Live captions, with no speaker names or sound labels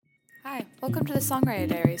Hi, welcome to the Songwriter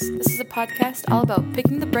Diaries. This is a podcast all about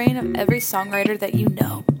picking the brain of every songwriter that you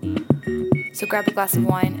know. So grab a glass of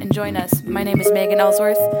wine and join us. My name is Megan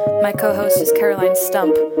Ellsworth. My co-host is Caroline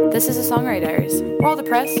Stump. This is the Songwriter Diaries. We're all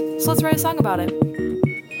depressed, so let's write a song about it.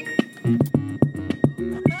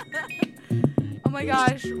 Oh my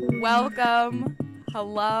gosh, welcome.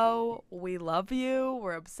 Hello, we love you.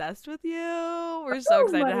 We're obsessed with you. We're so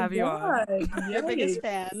excited to have you on. Your biggest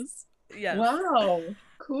fans. Yes. Wow.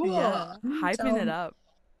 Cool. Yeah, hyping it up.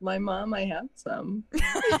 My mom, I have some.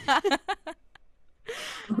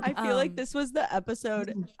 I feel like this was the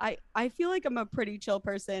episode. I feel like I'm a pretty chill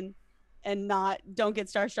person and don't get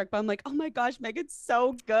starstruck, but I'm like, oh my gosh, Megan's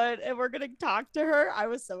so good and we're gonna talk to her. I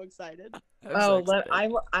was so excited.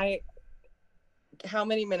 How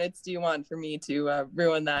many minutes do you want for me to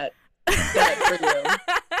ruin that for you?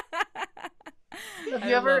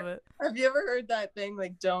 Have you ever heard that thing,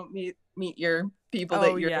 like, don't meet your people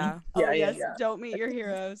that you're yes. Don't meet your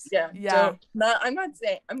heroes. Yeah. I'm not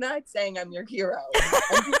saying I'm your hero.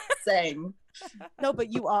 I'm just saying. No,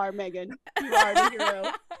 but you are, Megan. You are the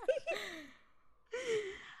hero.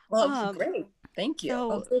 Well, great. Thank you.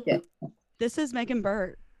 So I'll take it. This is Megan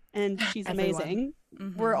Burtt, and she's amazing.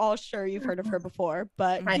 Mm-hmm. We're all sure you've heard of her before,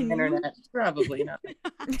 but internet, probably not.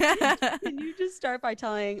 Can you just start by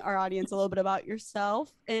telling our audience a little bit about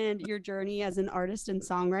yourself and your journey as an artist and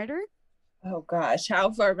songwriter? Oh gosh, how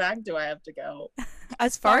far back do I have to go?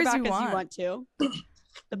 As far back as you want to.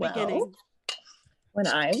 The beginning. When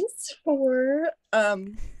I was 4,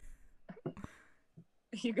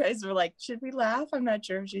 you guys were like, should we laugh? I'm not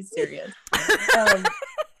sure if she's serious.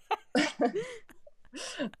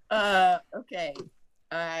 Okay.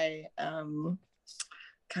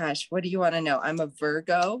 Gosh, what do you want to know? I'm a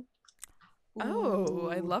Virgo. Oh,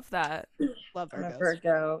 I love that. Love Virgos. I'm a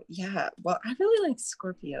Virgo. Yeah. Well, I really like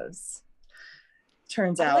Scorpios.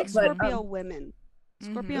 Turns I out. like Scorpio women.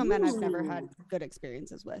 Scorpio men I've never had good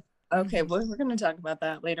experiences with. Okay, well, we're going to talk about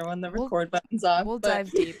that later when the record button's off. We'll dive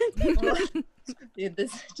deep. Dude,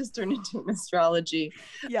 this just turned into an astrology.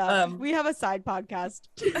 Yeah, we have a side podcast.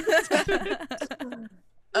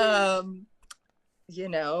 I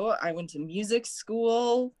went to music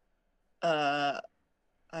school. I've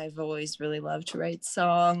always really loved to write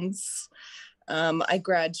songs. I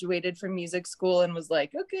graduated from music school and was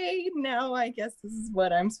like, okay, now I guess this is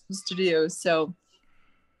what I'm supposed to do. So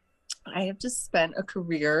I have just spent a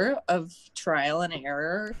career of trial and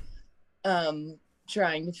error,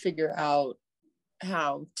 trying to figure out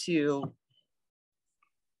how to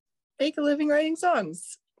make a living writing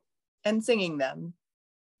songs and singing them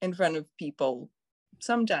in front of people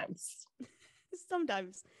sometimes.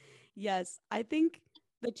 Yes, I think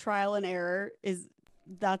the trial and error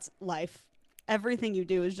that's life. Everything you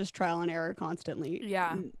do is just trial and error constantly.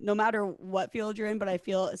 Yeah. No matter what field you're in, but I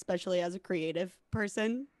feel especially as a creative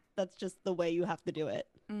person, that's just the way you have to do it.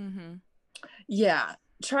 Mm-hmm. Yeah.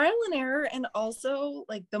 Trial and error. And also,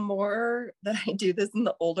 like, the more that I do this and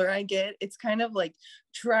the older I get, it's kind of like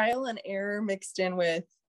trial and error mixed in with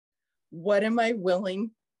what am I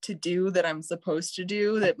willing to do that I'm supposed to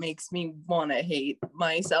do that makes me want to hate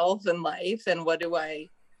myself and life, and what do I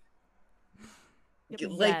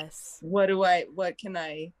what can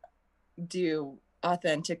I do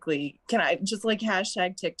authentically? Can I just, like,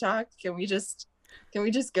 hashtag TikTok? Can we just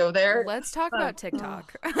go there? Let's talk about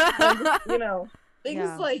TikTok.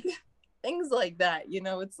 Things like that,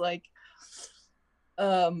 it's like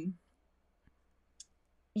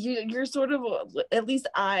you're sort of, at least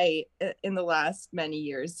I, in the last many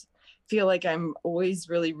years, feel like I'm always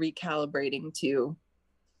really recalibrating to,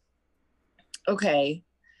 okay,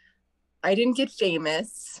 I didn't get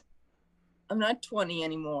famous, I'm not 20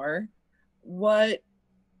 anymore,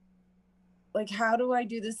 how do I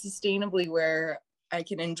do this sustainably where I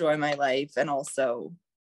can enjoy my life and also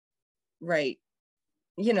be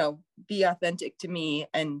authentic to me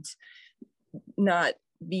and not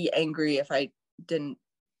be angry if I didn't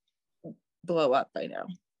blow up by now.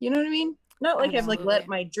 You know what I mean? Not like Absolutely. I've let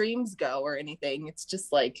my dreams go or anything. It's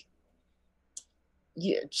just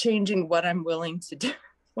changing what I'm willing to do.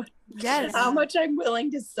 Yes. How much I'm willing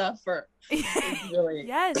to suffer. Really...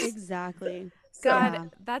 Yes, exactly.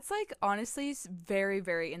 God, that's honestly very,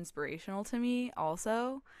 very inspirational to me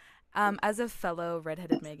also, as a fellow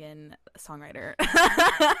redheaded Megan songwriter.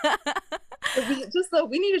 We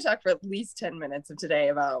need to talk for at least 10 minutes of today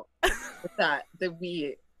about that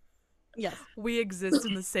we exist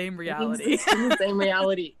in the same reality.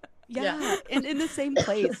 Yeah. And in the same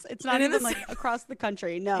place. It's not even across the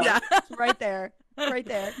country. No, It's right there.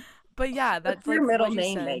 But yeah, that's your middle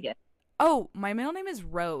name, Megan? Oh, my middle name is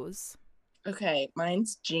Rose. Okay,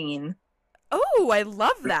 mine's Jean. Oh, I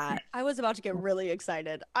love that. I was about to get really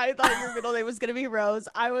excited. I thought your middle name was gonna be Rose.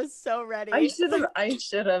 I was so ready. I should have.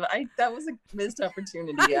 That was a missed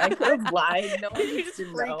opportunity. I could have lied. No one You needs just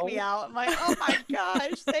to freaked know. me out. I'm like, oh my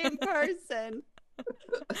gosh, same person.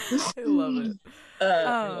 I love it.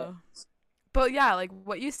 Yeah. But yeah, like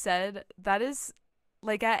what you said, that is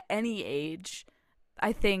like at any age,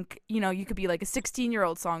 I think, you know, you could be like a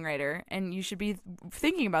 16-year-old songwriter and you should be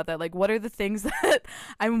thinking about that. Like, what are the things that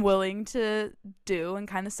I'm willing to do and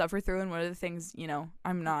kind of suffer through, and what are the things, you know,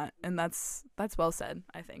 I'm not? And that's well said,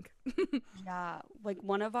 I think. Yeah, like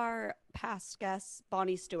one of our past guests,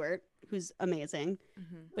 Bonnie Stewart, who's amazing,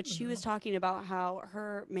 but she was talking about how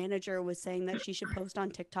her manager was saying that she should post on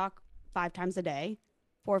TikTok 5 times a day,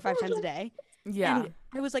 4 or 5 times a day. Yeah. And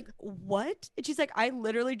I was like, what? And she's like, I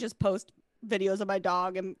literally just post videos of my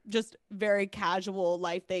dog and just very casual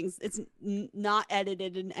life things. It's not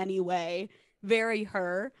edited in any way, very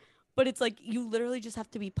her, but it's like you literally just have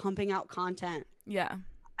to be pumping out content. Yeah.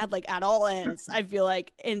 At all ends, I feel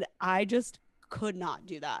like, and I just could not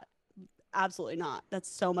do that. Absolutely not.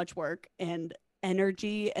 That's so much work and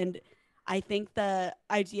energy, and I think the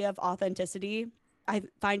idea of authenticity, I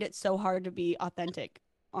find it so hard to be authentic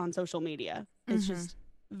on social media. It's just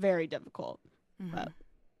very difficult. But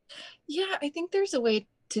Yeah, I think there's a way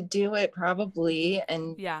to do it probably,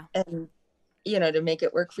 and you know, to make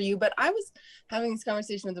it work for you. But I was having this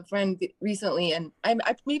conversation with a friend recently, and I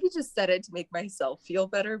maybe just said it to make myself feel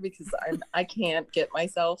better, because I can't get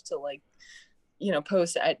myself to, like, you know,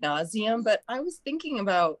 post ad nauseum. But I was thinking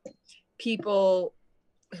about people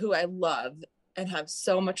who I love and have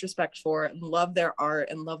so much respect for and love their art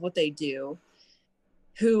and love what they do,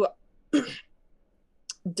 who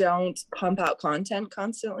don't pump out content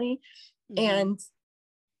constantly. And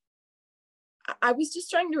I was just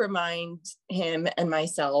trying to remind him and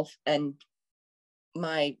myself and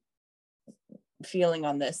my feeling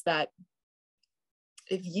on this, that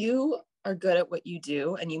if you are good at what you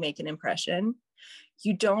do and you make an impression,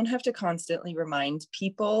 you don't have to constantly remind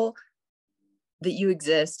people that you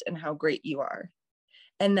exist and how great you are.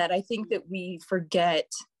 And that I think that we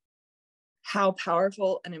forget how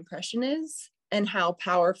powerful an impression is, and how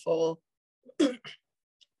powerful it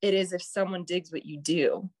is if someone digs what you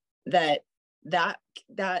do, that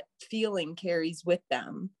feeling carries with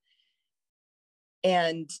them.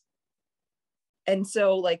 And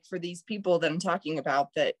so, like, for these people that I'm talking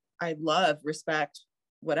about that I love, respect,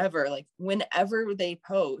 whatever, like, whenever they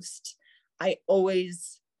post, I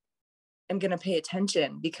always am going to pay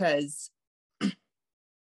attention, because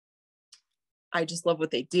I just love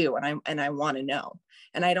what they do, and I want to know,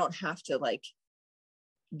 and I don't have to, like,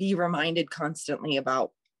 be reminded constantly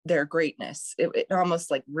about their greatness. It almost,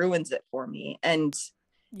 like, ruins it for me. And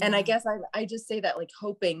I guess I just say that, like,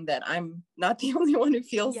 hoping that I'm not the only one who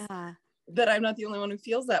feels that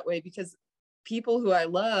way, because people who I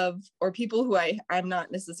love, or people who I'm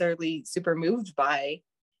not necessarily super moved by,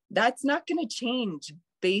 that's not going to change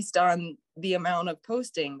based on the amount of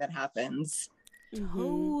posting that happens.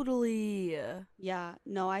 Totally. Yeah,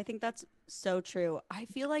 no, I think that's so true. I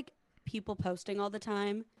feel like people posting all the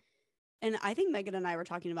time, and I think Megan and I were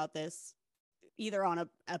talking about this either on an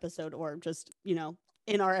episode or just, you know,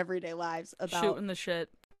 in our everyday lives, about shooting the shit.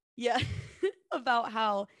 Yeah. About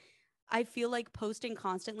how I feel like posting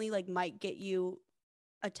constantly, like, might get you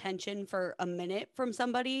attention for a minute from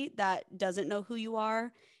somebody that doesn't know who you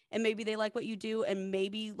are, and maybe they like what you do, and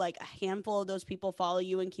maybe like a handful of those people follow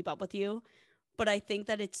you and keep up with you. But I think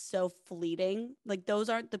that it's so fleeting. Like, those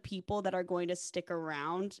aren't the people that are going to stick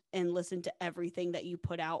around and listen to everything that you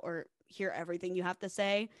put out or hear everything you have to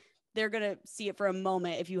say. They're going to see it for a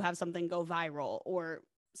moment if you have something go viral or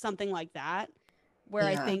something like that. Where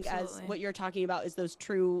I think, as what you're talking about, is those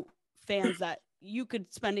true fans that you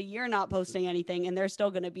could spend a year not posting anything and they're still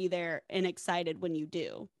going to be there and excited when you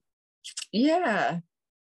do. Yeah.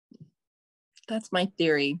 That's my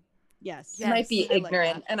theory. Yes. It might be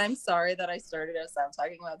ignorant, like, and I'm sorry that I started us out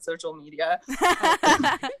talking about social media.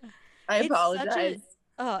 I apologize.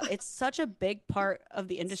 It's such a big part of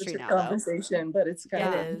the industry now, conversation, but it's kind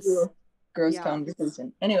of a gross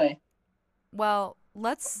conversation. Anyway. Well,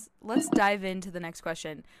 let's dive into the next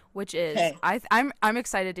question, which is, I'm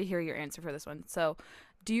excited to hear your answer for this one. So,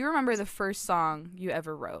 do you remember the first song you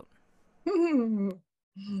ever wrote?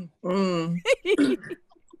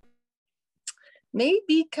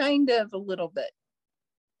 Maybe kind of a little bit.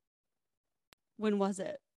 When was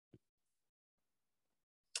it?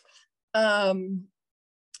 Well,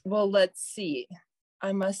 let's see.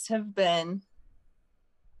 I must have been,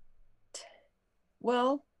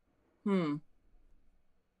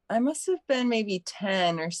 I must have been maybe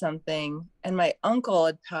 10 or something, and my uncle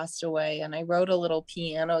had passed away, and I wrote a little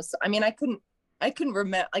piano. So I mean, I couldn't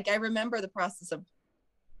remember, like I remember the process of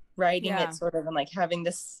writing it sort of, and like having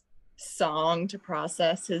this song to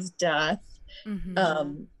process his death.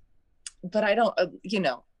 But I don't,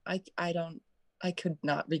 I could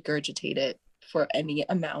not regurgitate it for any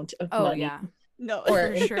amount of money. No,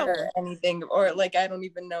 or, for sure. or anything, or like I don't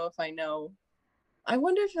even know if I know. I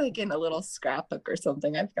wonder if like in a little scrapbook or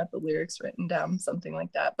something I've got the lyrics written down, something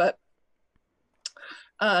like that. But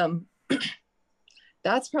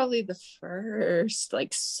that's probably the first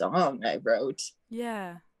like song I wrote.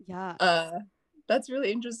 Yeah. That's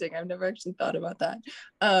really interesting. I've never actually thought about that.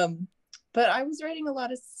 But I was writing a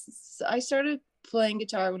lot of, I started playing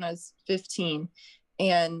guitar when I was 15,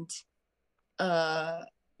 and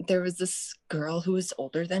there was this girl who was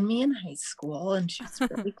older than me in high school, and she was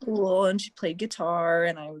really cool, and she played guitar,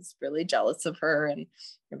 and I was really jealous of her, and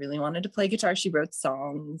I really wanted to play guitar. She wrote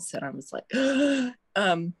songs, and I was like,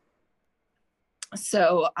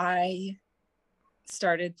 so I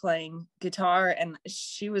started playing guitar, and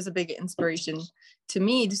she was a big inspiration to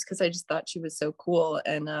me just because I just thought she was so cool.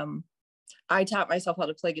 And I taught myself how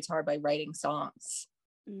to play guitar by writing songs.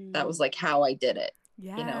 That was like how I did it,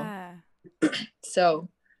 you know? So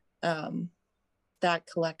that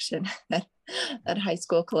collection, that high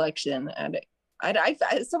school collection, and I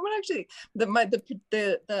someone actually, the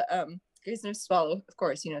Grace of Swallow, of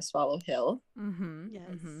course, you know, Swallow Hill. Yes.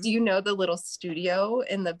 Do you know the little studio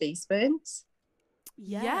in the basement?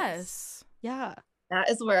 Yes. Yeah. That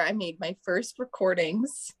is where I made my first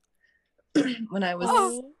recordings when I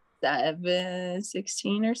was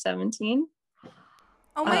 16 or 17.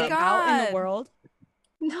 Oh my God. Out in the world?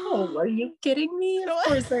 No, are you kidding me? Of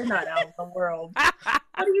course they're not out in the world.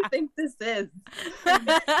 What do you think this is? I'm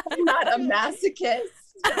not a masochist.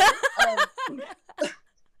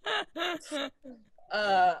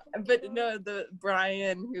 But no, the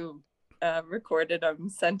Brian who recorded them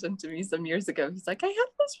sent them to me some years ago. He's like, I have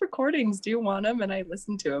those recordings. Do you want them? And I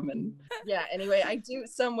listened to them. And yeah, anyway, I do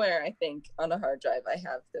somewhere, I think, on a hard drive, I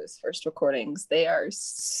have those first recordings. They are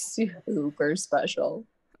super special.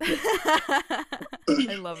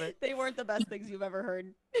 I love it. They weren't the best things you've ever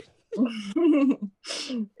heard.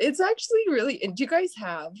 It's actually really, do you guys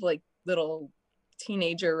have like little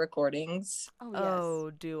teenager recordings? Oh, yes.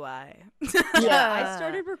 Oh, do I? Yeah, I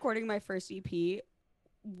started recording my first EP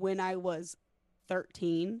when I was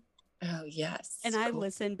 13. Oh, yes. And I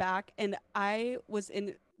listened back, and I was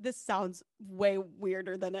in, this sounds way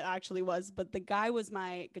weirder than it actually was, but the guy was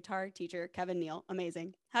my guitar teacher, Kevin Neal,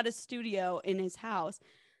 amazing, had a studio in his house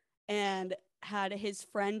and had his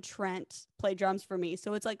friend Trent play drums for me.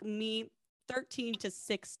 So it's like me, 13 to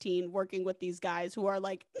 16, working with these guys who are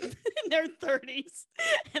like in their 30s,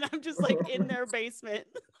 and I'm just like in their basement,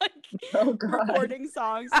 like recording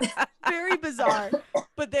songs. It's very bizarre,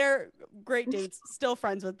 but they're great dudes. Still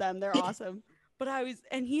friends with them. They're awesome. But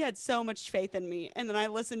and he had so much faith in me. And then I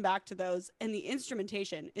listened back to those, and the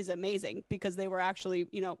instrumentation is amazing because they were actually,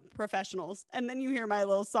 you know, professionals. And then you hear my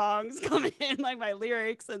little songs come in, like my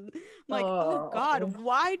lyrics, and I'm like, oh God,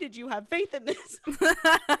 why did you have faith in this?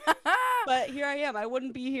 But here I am. I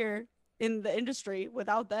wouldn't be here in the industry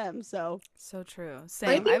without them. So true.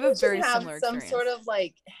 Same. I have a very similar some experience. sort of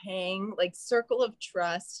like circle of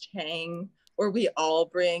trust hang where we all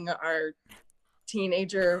bring our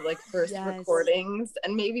teenager like first recordings,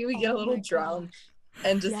 and maybe we get a little drunk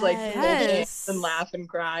and just like dance and laugh and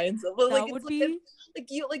cry and so like that would be like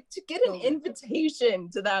you like to get an invitation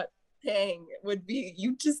to that thing would be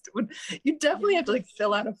you definitely have to like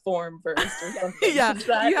fill out a form first or something. You have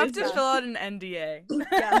to fill out an NDA.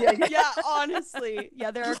 Honestly,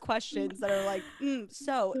 there are questions that are like,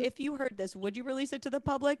 so if you heard this, would you release it to the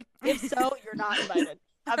public? If so, you're not invited.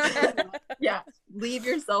 Absolutely not. Leave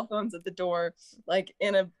your cell phones at the door, like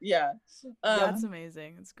in a that's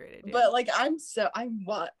amazing. It's a great idea. But like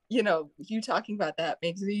you talking about that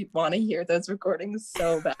makes me want to hear those recordings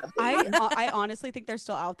so bad. I honestly think they're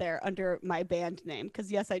still out there under my band name,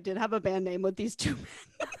 because yes, I did have a band name with these two men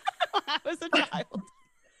when I was a child.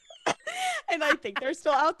 And I think they're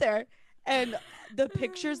still out there. And the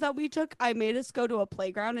pictures that we took, I made us go to a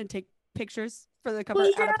playground and take pictures for the cover at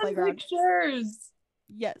a playground. Pictures.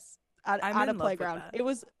 Yes, at a playground. It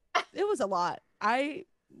was a lot.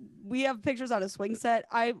 We have pictures on a swing set.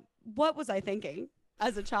 What was I thinking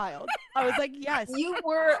as a child? I was like, yes. You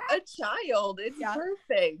were a child. It's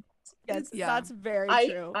perfect. Yes, that's very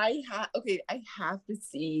true. I have to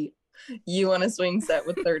see you on a swing set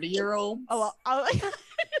with 30-year-olds. Oh, well, like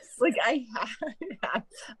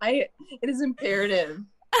it is imperative.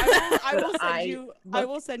 I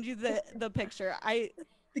will send you the picture.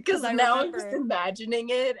 because I now remember- I'm just imagining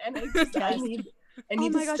it, and I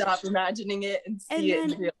need my to gosh. stop imagining it and see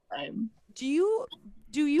it in real time. Do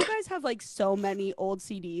you guys have like so many old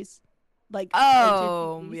CDs? Like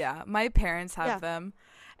Oh, vintage CDs? yeah. My parents have them.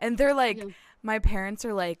 And they're like, my parents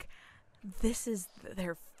are like, this is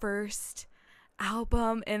their first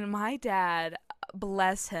album. And my dad,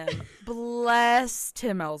 bless him, bless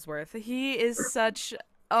Tim Ellsworth. He is such,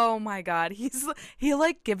 oh my God. He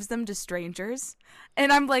like gives them to strangers.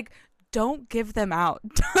 And I'm like, don't give them out.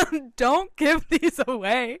 Don't give these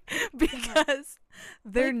away because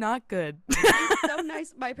they're not good. It's so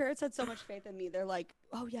nice. My parents had so much faith in me. They're like,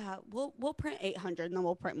 "Oh yeah, we'll print 800 and then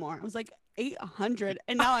we'll print more." I was like, 800,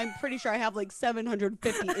 and now I'm pretty sure I have like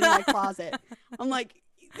 750 in my closet. I'm like,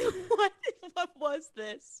 what was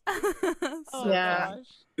this? Oh yeah.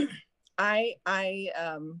 gosh.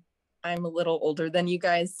 I'm a little older than you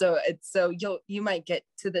guys, so you might get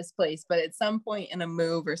to this place, but at some point in a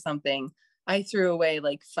move or something, I threw away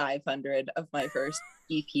like 500 of my first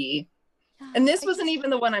EP. And this wasn't even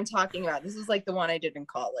the one I'm talking about. This was like the one I did in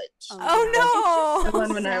college. Oh no! It's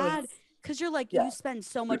so sad because you're like, you spend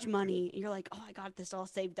so much money and you're like, oh, I got this all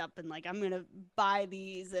saved up and like I'm gonna buy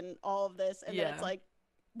these and all of this, and then it's like,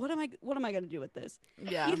 what am I gonna do with this?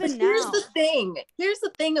 Yeah. Even now. Here's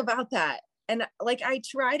the thing about that. And like, I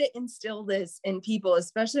try to instill this in people,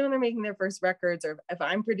 especially when they're making their first records, or if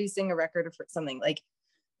I'm producing a record or something, like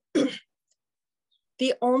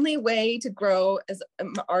the only way to grow as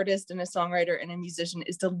an artist and a songwriter and a musician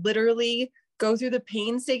is to literally go through the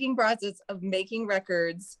painstaking process of making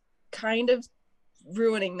records, kind of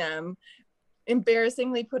ruining them,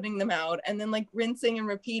 embarrassingly putting them out, and then like rinsing and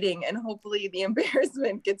repeating, and hopefully the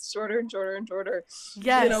embarrassment gets shorter and shorter and shorter.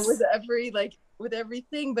 Yes. You know, with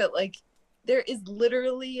everything, but like there is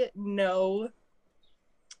literally no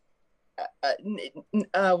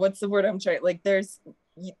what's the word I'm trying, like there's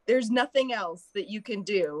nothing else that you can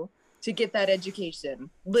do to get that education.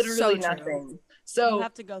 Literally nothing. So you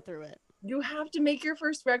have to go through it. You have to make your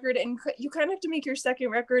first record, and you kind of have to make your second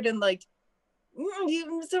record, and like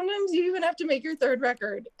sometimes you even have to make your third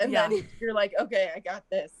record, and then you're like, okay, I got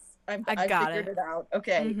this. I figured it out.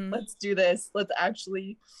 Okay, let's do this. Let's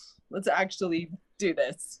actually do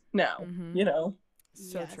this now. You know.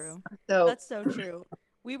 So true. So that's so true.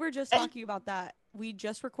 We were just talking about that. We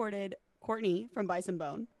just recorded Courtney from Bison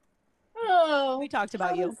Bone. Oh, we talked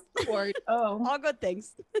about you. All good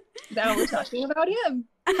things. Now we're talking about him.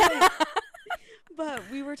 But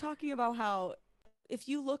we were talking about how if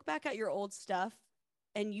you look back at your old stuff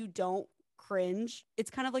and you don't cringe,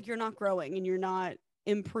 it's kind of like you're not growing and you're not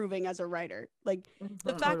improving as a writer. Like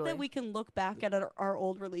the fact that we can look back at our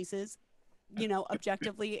old releases, you know,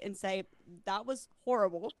 objectively and say that was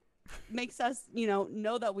horrible, makes us, you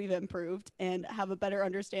know that we've improved and have a better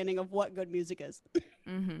understanding of what good music is.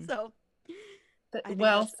 So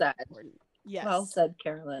well said. Yes. Well said,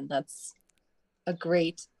 Carolyn. That's a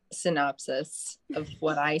great synopsis of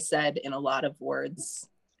what I said in a lot of words.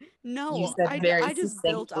 No, I just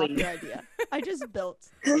built off your idea. I just built.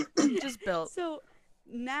 So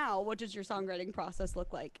now, what does your songwriting process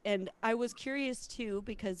look like? And I was curious too,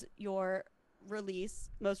 because your release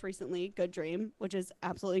most recently, Good Dream, which is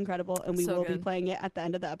absolutely incredible, and we will be playing it at the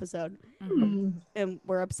end of the episode. And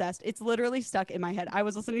we're obsessed. It's literally stuck in my head. I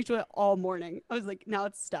was listening to it all morning. I was like, now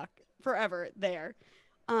it's stuck forever there.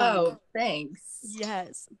 Oh, thanks.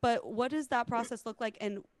 Yes. But what does that process look like?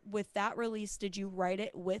 And with that release, did you write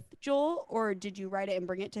it with Joel or did you write it and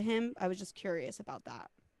bring it to him? I was just curious about that.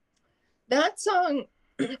 That song,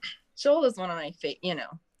 Joel is one of my favorite,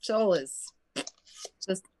 Joel is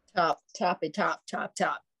just top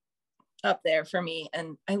up there for me.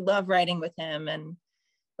 And I love writing with him, and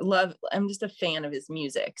I'm just a fan of his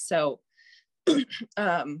music. So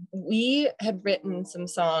we had written some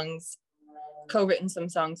songs, co-written some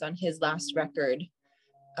songs on his last record,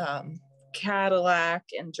 Cadillac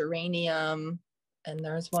and Geranium, and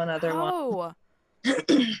there's one other one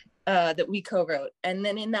that we co-wrote. And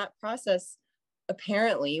then in that process,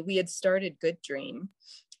 apparently we had started Good Dream,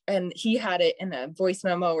 and he had it in a voice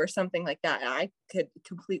memo or something like that. I could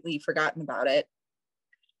completely forgotten about it.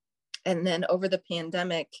 And then over the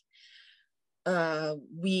pandemic,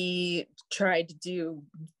 we tried to do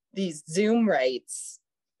these Zoom writes,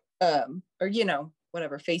 or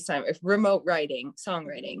whatever, FaceTime, remote writing,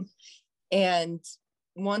 songwriting. And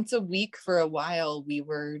once a week for a while, we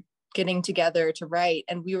were getting together to write,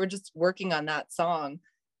 and we were just working on that song,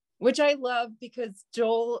 which I love because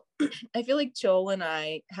Joel, I feel like Joel and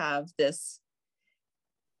I have this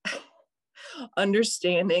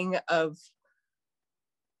understanding of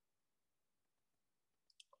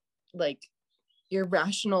like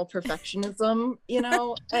irrational perfectionism, you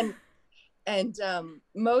know, and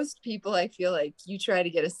most people, I feel like you try to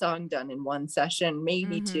get a song done in one session,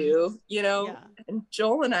 maybe two, you know. Yeah. And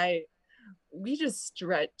Joel and I, we just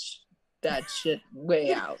stretch that shit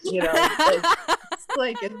way out, you know. It's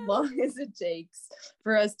like as long as it takes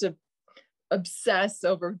for us to obsess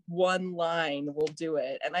over one line, we'll do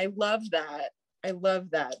it. And I love that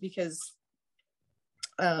because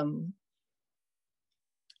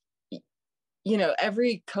you know,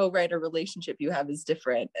 every co-writer relationship you have is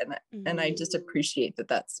different, and I just appreciate that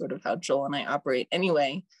that's sort of how Joel and I operate.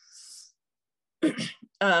 Anyway,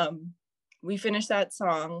 we finished that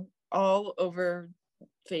song all over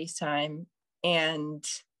FaceTime, and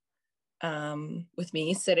with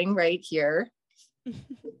me sitting right here,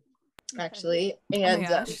 actually. And oh my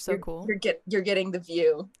gosh, so cool. You're getting the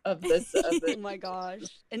view of this. Oh my gosh!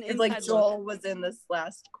 And it's like Joel was in this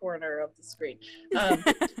last corner of the screen.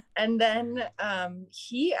 And then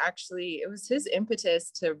he actually, it was his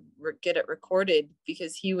impetus to get it recorded,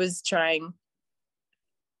 because he was trying,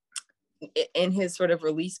 in his sort of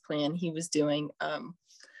release plan, he was doing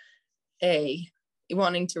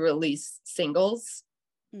wanting to release singles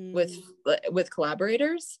with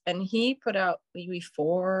collaborators, and he put out maybe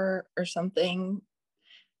 4 or something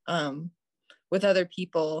with other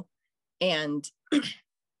people. And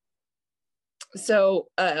so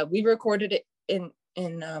we recorded it in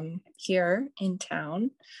here in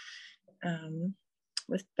town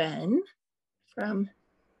with Ben from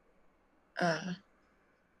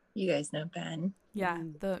you guys know Ben. Yeah.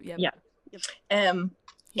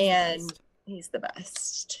 He's the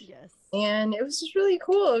best. Yes. And it was just really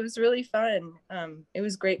cool. It was really fun. It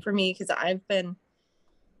was great for me because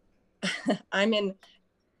I'm in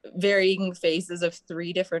varying phases of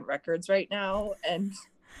 3 different records right now, and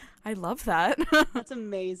I love that. That's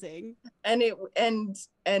amazing. And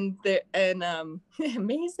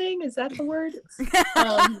amazing, is that the word?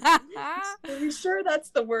 Are you sure that's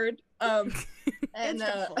the word? And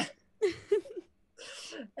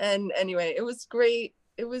and anyway, it was great.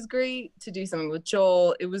 It was great to do something with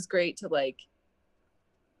Joel. It was great to like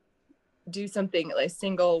do something like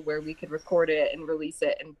single where we could record it and release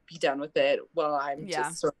it and be done with it, while I'm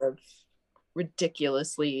just sort of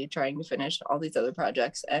ridiculously trying to finish all these other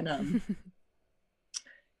projects. And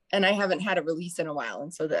and I haven't had a release in a while,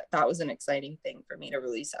 and so that was an exciting thing for me to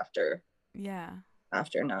release after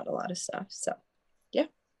not a lot of stuff. So yeah.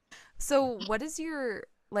 So what is your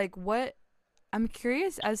I'm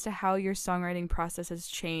curious as to how your songwriting process has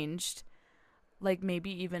changed, like maybe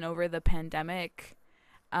even over the pandemic.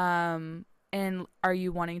 And are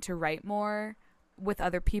you wanting to write more with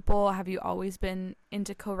other people? Have you always been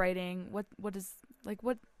into co-writing?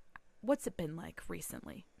 What's it been like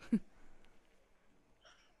recently?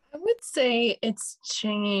 I would say it's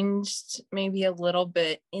changed maybe a little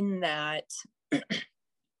bit in that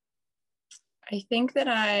I think that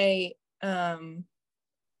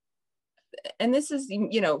and this is,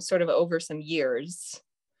 you know, sort of over some years,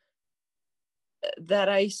 that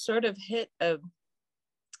I sort of hit a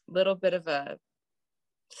little bit of a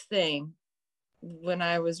thing when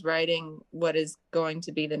I was writing what is going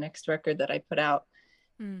to be the next record that I put out,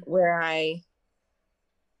 where I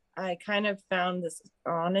kind of found this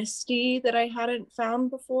honesty that I hadn't found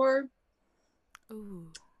before. Ooh.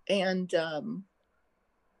 And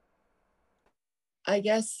I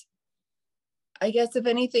guess if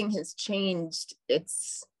anything has changed,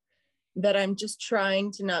 it's that I'm just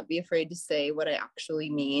trying to not be afraid to say what I actually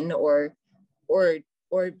mean, or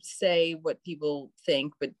say what people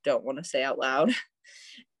think but don't want to say out loud.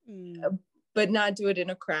 But not do it in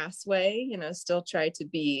a crass way, you know, still try to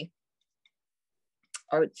be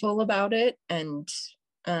artful about it. And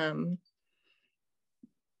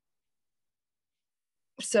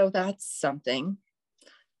so that's something.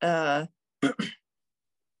 I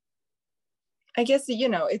guess, you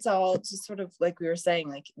know, it's all just sort of like we were saying,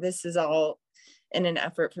 like this is all in an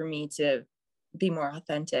effort for me to be more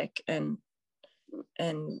authentic and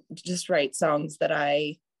just write songs that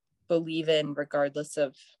I believe in, regardless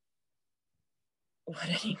of what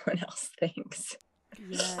anyone else thinks.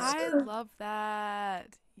 Yes. I love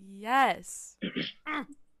that. Yes. And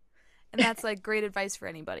that's like great advice for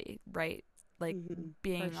anybody, right? Like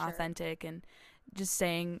being authentic and just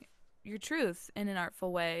saying your truth in an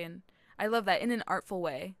artful way. And I love that, in an artful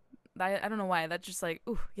way. I don't know why. That's just like,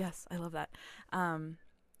 ooh, yes, I love that.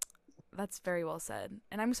 That's very well said.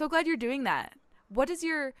 And I'm so glad you're doing that. What is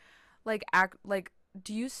your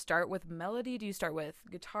do you start with melody? Do you start with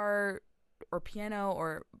guitar or piano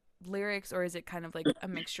or lyrics, or is it kind of like a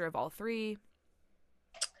mixture of all 3?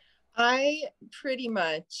 I pretty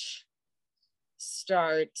much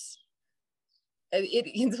start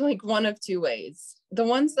it's like one of two ways. The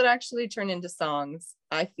ones that actually turn into songs,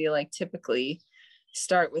 I feel like typically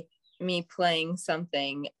start with me playing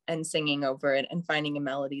something and singing over it and finding a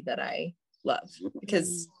melody that I love,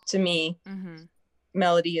 because to me,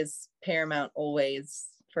 melody is paramount, always,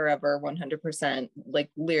 forever, 100%. Like,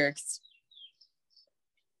 lyrics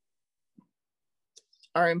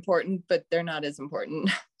are important, but they're not as important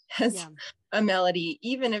as a melody.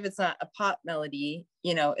 Even if it's not a pop melody,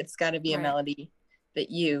 you know, it's got to be a melody that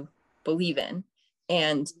you believe in.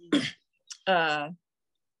 And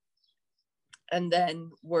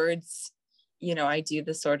then words, you know, I do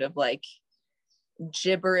the sort of like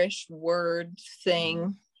gibberish word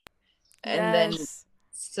thing, and then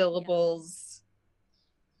syllables,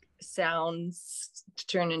 sounds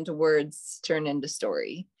turn into words, turn into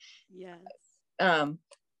story.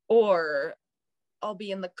 Or I'll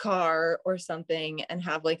be in the car or something and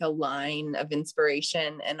have like a line of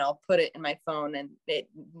inspiration, and I'll put it in my phone and it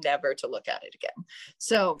never to look at it again.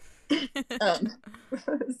 So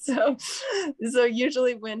so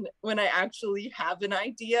usually when I actually have an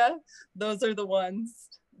idea, those are the ones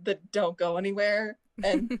that don't go anywhere,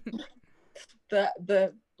 and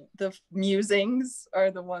the musings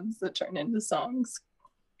are the ones that turn into songs.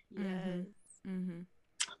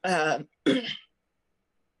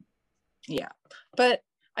 Yeah, but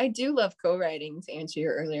I do love co-writing, to answer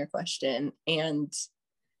your earlier question, and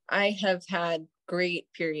I have had great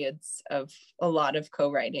periods of a lot of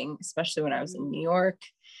co-writing, especially when I was in New York.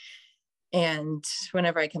 And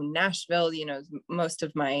whenever I come to Nashville, you know, most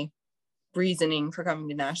of my reasoning for coming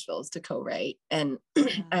to Nashville is to co-write. And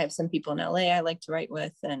I have some people in LA I like to write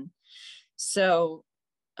with. And so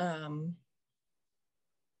I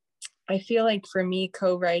feel like for me,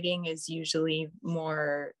 co-writing is usually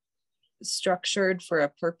more structured for a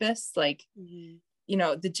purpose. Like, you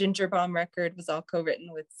know, the Ginger Bomb record was all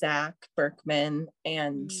co-written with Zach Berkman,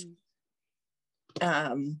 and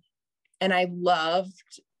I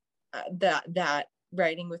loved that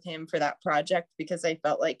writing with him for that project, because I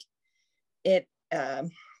felt like it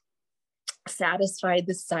satisfied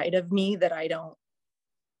the side of me that I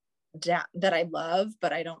love,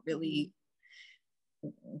 but I don't really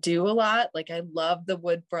do a lot. Like, I love the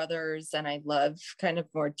Wood Brothers, and I love kind of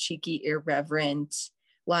more cheeky, irreverent,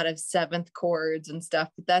 a lot of seventh chords and stuff,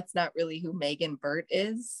 but that's not really who Megan Burtt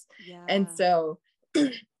is. And so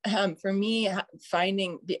for me, I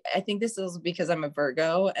think this is because I'm a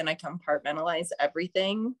Virgo and I compartmentalize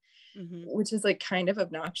everything, which is like kind of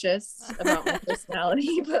obnoxious about my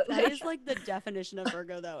personality, but that is like the definition of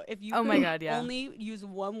Virgo, though. If you only use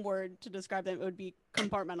one word to describe them, it would be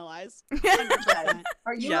compartmentalize. 100%.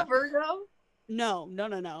 Are you a Virgo? No.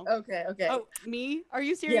 Okay. Oh, me? Are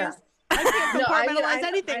you serious? I can't compartmentalize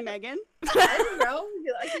anything, Megan. I don't know.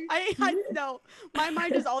 I know. My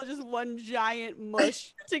mind is all just one giant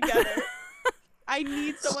mush together. I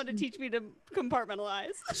need someone to teach me to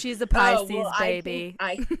compartmentalize. She's a Pisces baby.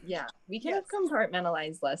 We can have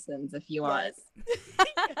compartmentalized lessons if you want.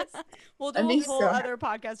 Yes. We'll do a whole other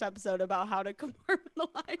podcast episode about how to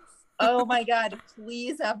compartmentalize. Oh my God,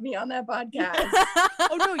 please have me on that podcast.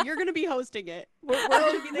 Oh no, you're going to be hosting it. We're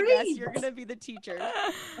going to be the guest. You're going to be the teacher.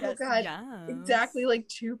 Oh God, exactly. Like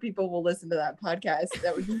 2 people will listen to that podcast.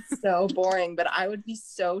 That would be so boring, but I would be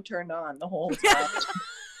so turned on the whole time.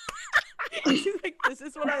 Like, this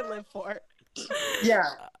is what I live for. Yeah,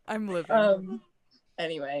 I'm living.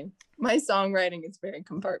 Anyway, my songwriting is very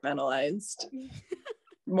compartmentalized.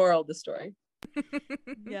 Moral of the story.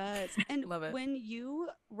 Yes. And love it. When you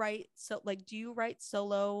write, do you write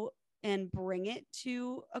solo and bring it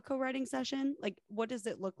to a co-writing session? Like, what does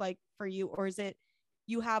it look like for you? Or is it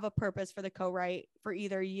you have a purpose for the co-write for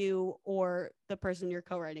either you or the person you're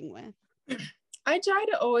co-writing with? I try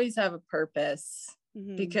to always have a purpose,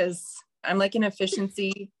 because I'm like an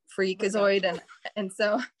efficiency freakazoid, and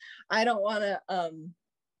so I don't want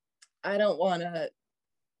to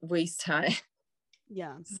waste time.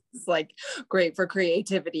 Yeah, it's like great for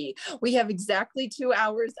creativity. We have exactly 2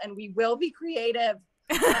 hours and we will be creative.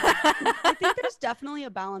 I think there's definitely a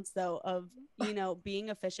balance, though, of, you know, being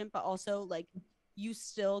efficient, but also like you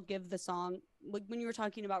still give the song, like when you were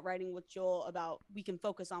talking about writing with Joel about we can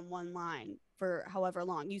focus on one line for however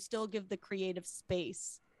long, you still give the creative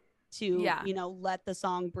space to, you know, let the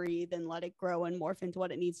song breathe and let it grow and morph into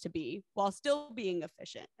what it needs to be while still being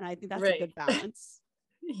efficient. And I think that's a good balance.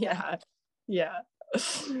 Yeah,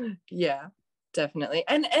 definitely.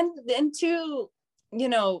 And to, you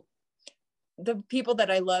know, the people that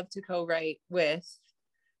I love to co-write with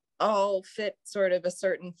all fit sort of a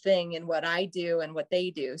certain thing in what I do and what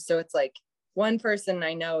they do. So it's like one person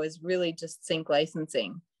I know is really just sync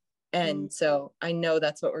licensing, And so I know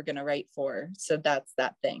that's what we're going to write for. So that's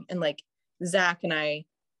that thing. And like Zach and I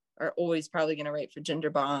are always probably going to write for Ginger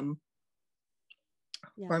Bomb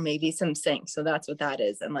or maybe some Sync. So that's what that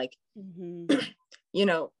is. And like, you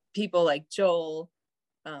know, people like Joel,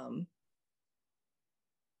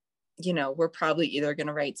 you know, we're probably either going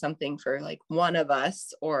to write something for like one of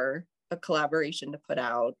us or a collaboration to put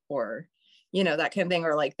out, or, you know, that kind of thing.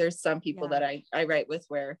 Or like, there's some people that I write with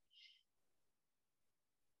where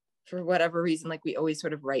for whatever reason, like we always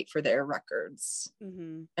sort of write for their records,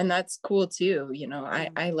 and that's cool too. You know,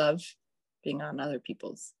 I love being on other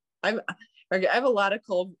people's. I have a lot of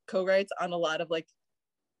co-writes on a lot of like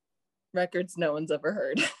records no one's ever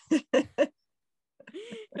heard.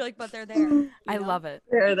 You're like, but they're there. I love it.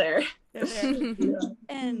 They're there. They're there.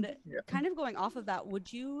 And kind of going off of that,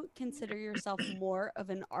 would you consider yourself more of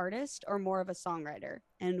an artist or more of a songwriter?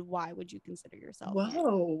 And why would you consider yourself?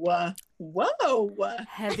 Whoa.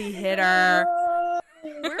 Heavy hitter.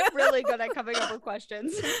 We're really good at coming up with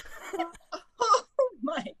questions. Oh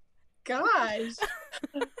my gosh.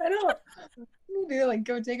 I need to like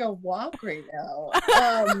go take a walk right now.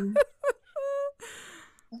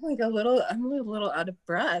 I'm a little out of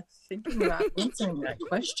breath thinking about answering that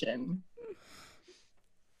question.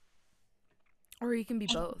 Or you can be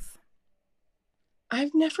both.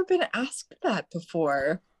 I've never been asked that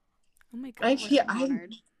before. Oh my god. I'm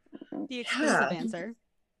honored. The exclusive answer.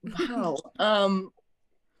 Wow.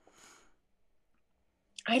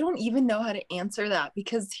 I don't even know how to answer that,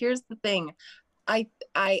 because here's the thing.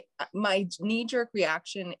 My knee-jerk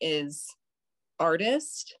reaction is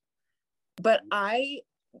artist, but I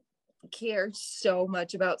care so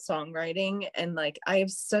much about songwriting, and like I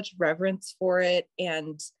have such reverence for it,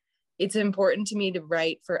 and it's important to me to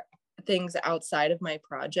write for things outside of my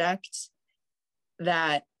project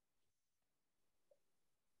that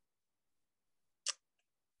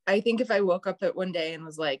I think if I woke up at one day and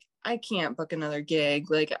was like, I can't book another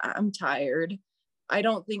gig, like I'm tired, I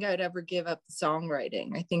don't think I'd ever give up the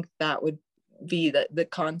songwriting. I think that would be the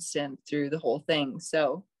constant through the whole thing.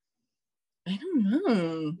 So I don't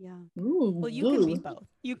know. Yeah. Ooh, well, you can be both.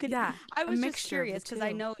 You could. Yeah. I was just curious because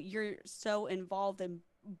I know you're so involved in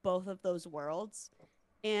both of those worlds.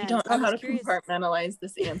 And I don't know how to compartmentalize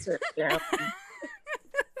this answer. And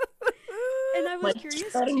I was curious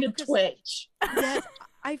starting to twitch. Yes,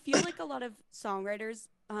 I feel like a lot of songwriters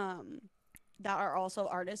that are also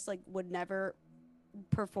artists like would never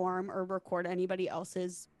perform or record anybody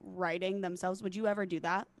else's writing themselves. Would you ever do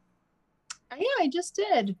that? Yeah, I just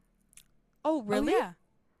did. Oh, really? Oh,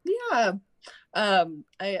 yeah.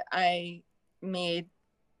 I made,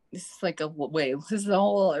 this is like this is a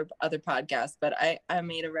whole other podcast, but I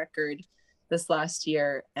made a record this last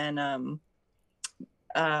year and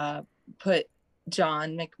put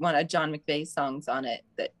one of John McVeigh's songs on it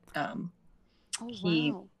that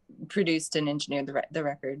he produced and engineered the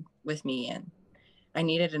record with me, and I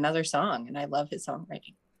needed another song, and I love his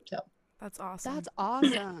songwriting. So that's awesome. That's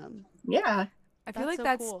awesome. Yeah. I feel like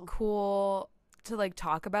that's cool to like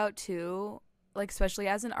talk about too, like especially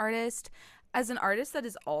as an artist that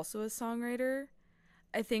is also a songwriter.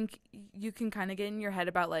 I think you can kind of get in your head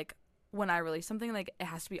about like when I release something, like it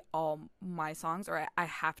has to be all my songs, or I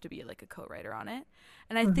have to be like a co-writer on it.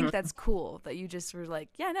 And I think that's cool that you just were like,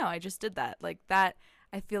 yeah, no, I just did that. Like that,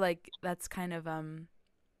 I feel like that's kind of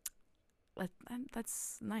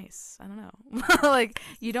that's nice. I don't know. Like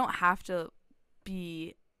you don't have to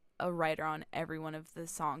be a writer on every one of the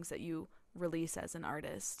songs that you release as an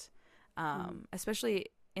artist, especially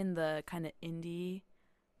in the kind of indie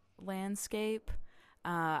landscape.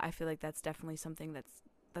 I feel like that's definitely something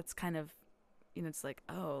that's kind of, you know, it's like,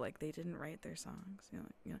 oh, like they didn't write their songs, you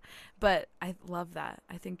know. But I love that.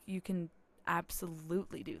 I think you can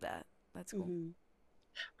absolutely do that. That's cool.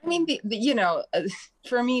 I mean, you know,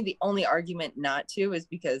 for me, the only argument not to is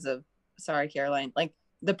because of, sorry, Caroline, like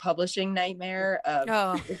the publishing nightmare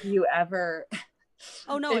of if you ever.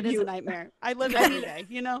 Oh no, it is a nightmare. I live every day,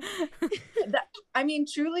 you know. I mean,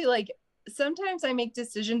 truly, like sometimes I make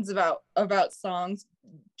decisions about songs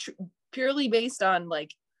purely based on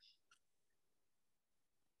like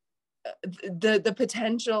the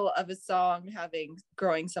potential of a song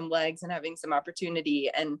growing some legs and having some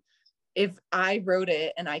opportunity, and if I wrote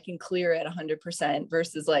it and I can clear it 100%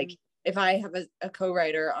 versus like if I have a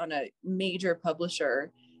co-writer on a major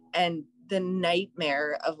publisher and the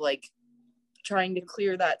nightmare of like trying to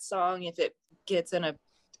clear that song if it gets in a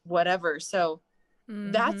whatever. So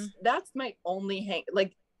that's my only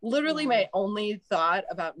literally my only thought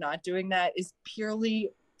about not doing that is purely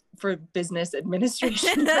for business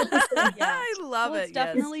administration. I love it. It's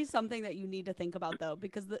definitely something that you need to think about though,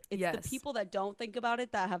 because it's the people that don't think about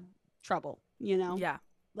it that have trouble, you know? Yeah.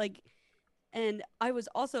 Like, and I was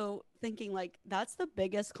also thinking, like, that's the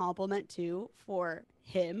biggest compliment too for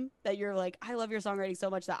him, that you're like, I love your songwriting so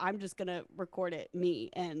much that I'm just gonna record it me,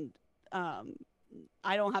 and um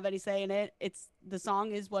I don't have any say in it. It's the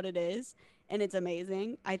song is what it is, and it's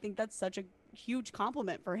amazing. I think that's such a huge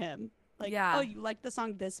compliment for him. Like, Yeah. oh, you like the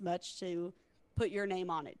song this much to put your name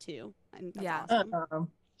on it too. I think that's Yeah.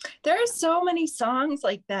 awesome. There are so many songs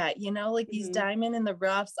like that, you know, like these Mhm. diamond in the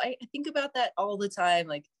roughs. I think about that all the time,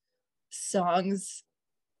 like songs,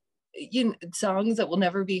 songs that will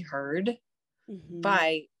never be heard Mhm.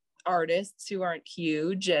 by artists who aren't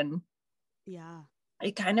huge, and Yeah.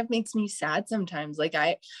 it kind of makes me sad sometimes. Like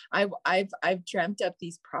I've dreamt up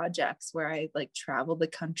these projects where I like travel the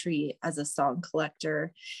country as a song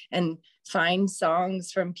collector and find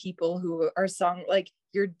songs from people who are like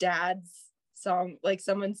your dad's song, like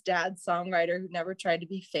someone's dad's songwriter who never tried to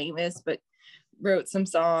be famous but wrote some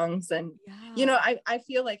songs. And Yeah. I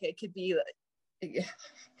feel like it could be like,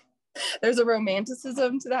 there's a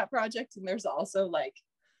romanticism to that project, and there's also like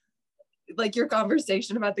your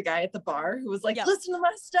conversation about the guy at the bar who was like, Yeah. listen to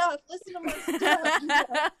my stuff.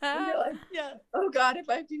 And you're like, Yeah. oh God, if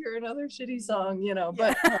I have to hear another shitty song, Yeah.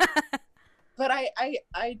 but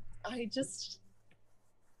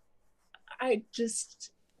I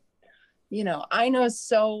just, I know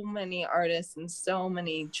so many artists and so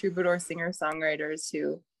many troubadour singer songwriters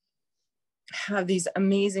who have these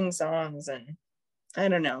amazing songs, and I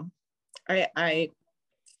don't know,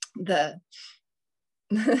 the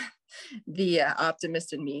the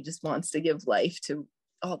optimist in me just wants to give life to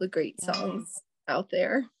all the great songs out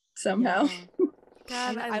there somehow. Yeah.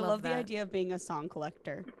 God, I love the that. idea of being a song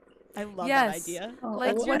collector. I love Yes. that idea.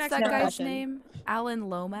 Like, That's your what's next that guy's profession. name? Alan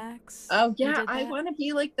Lomax. Oh He yeah, did I that? want to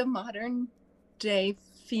be like the modern day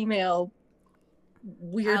female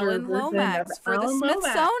weirder Alan version of Lomax for the Alan Lomax.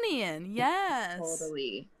 Smithsonian. Yes.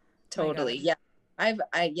 Totally. Yeah.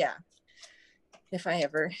 Yeah. If I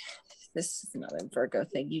ever, this is another Virgo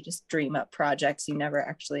thing. You just dream up projects you never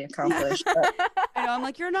actually accomplish. I know. I'm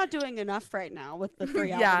like, you're not doing enough right now with the 3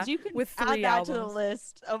 Yeah, albums. You can with add 3 that to the albums.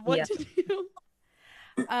 list of what to do.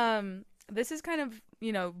 This is kind of,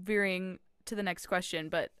 veering to the next question,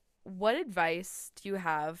 but what advice do you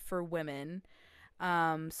have for women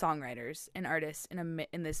songwriters and artists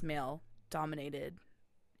in this male dominated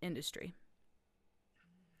industry?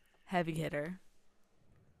 Heavy hitter.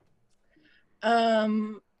 I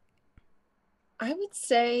would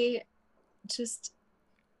say just,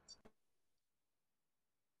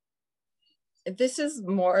 this is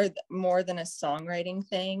more than a songwriting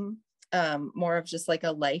thing, more of just like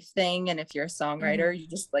a life thing. And if you're a songwriter, you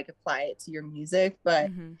just like apply it to your music.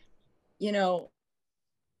 But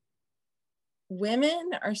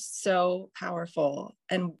women are so powerful,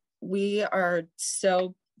 and we are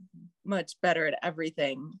so much better at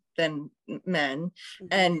everything than men.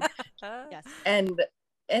 And Yes. and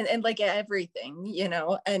like everything,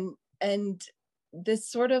 and this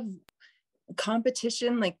sort of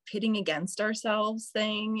competition, like pitting against ourselves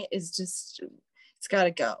thing, is just, it's got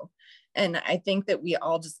to go. And I think that we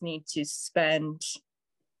all just need to spend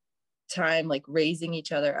time like raising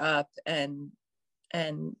each other up, and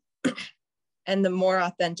the more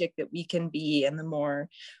authentic that we can be, and the more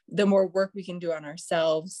work we can do on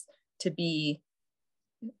ourselves to be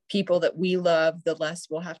people that we love, the less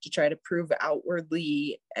we'll have to try to prove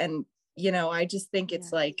outwardly. And I just think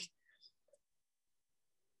it's like,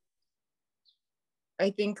 I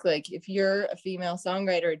think like if you're a female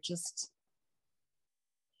songwriter,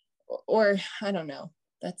 or I don't know,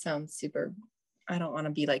 that sounds super, I don't want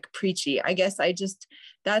to be like preachy. I guess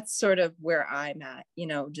that's sort of where I'm at,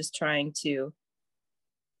 just trying to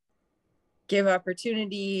give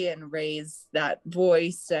opportunity and raise that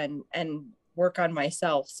voice, and work on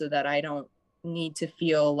myself so that I don't need to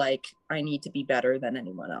feel like I need to be better than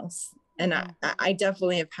anyone else. And I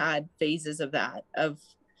definitely have had phases of that, of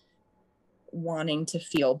wanting to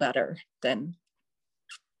feel better than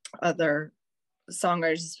other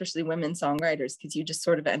songwriters, especially women songwriters, because you just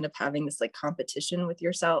sort of end up having this like competition with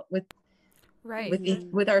yourself, with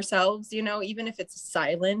ourselves, even if it's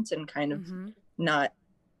silent and kind of not,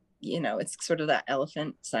 it's sort of that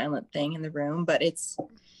elephant silent thing in the room, but it's,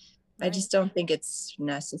 I just don't think it's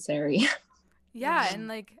necessary. Yeah, and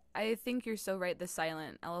like, I think you're so right, the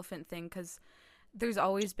silent elephant thing, because there's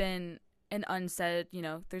always been an unsaid,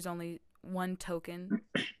 there's only one token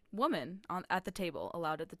woman at the table,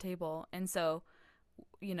 allowed at the table. And so,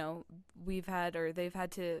 they've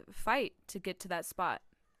had to fight to get to that spot.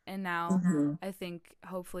 And now I think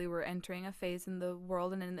hopefully we're entering a phase in the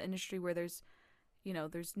world and in the industry where there's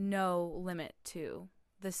no limit to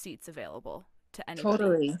the seats available. to anybody.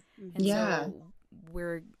 Totally. And Yeah.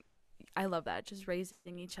 so I love that, just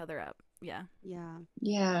raising each other up. Yeah.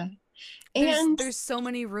 Yeah. There's And there's so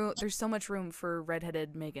much room for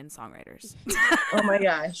redheaded Megan songwriters. oh my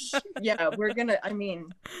gosh. Yeah, we're gonna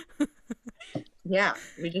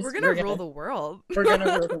rule the world. We're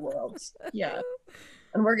gonna rule the world. Yeah.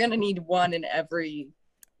 And we're gonna need one in every,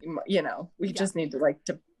 we just need to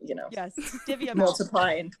yes, divvy 'em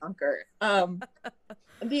multiply and conquer.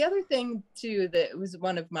 The other thing too that was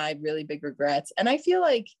one of my really big regrets, and I feel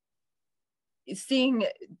like seeing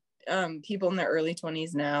people in their early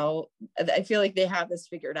 20s now, I feel like they have this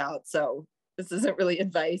figured out. So this isn't really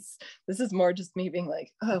advice. This is more just me being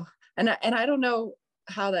like, oh, and I don't know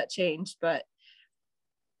how that changed, but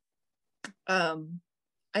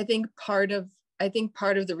I think part of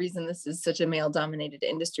the reason this is such a male dominated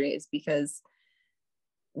industry is because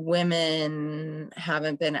women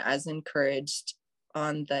haven't been as encouraged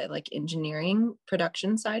on the like engineering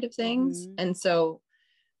production side of things. And so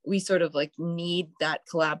we sort of like need that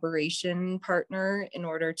collaboration partner in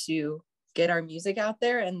order to get our music out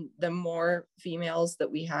there. And the more females that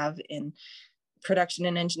we have in production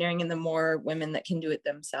and engineering, and the more women that can do it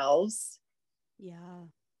themselves,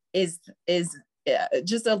 is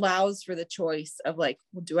just allows for the choice of like,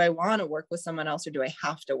 well, do I want to work with someone else, or do I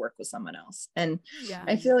have to work with someone else? And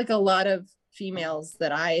I feel like a lot of females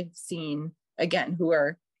that I've seen, again, who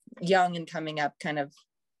are young and coming up, kind of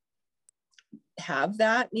have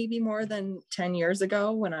that maybe more than 10 years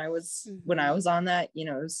ago when I was on that.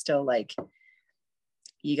 It was still like,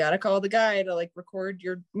 you got to call the guy to like record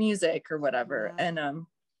your music or whatever.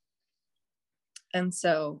 And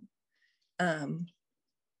so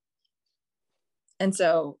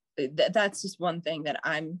that's just one thing that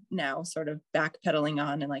I'm now sort of backpedaling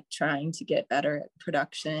on, and like trying to get better at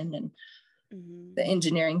production and the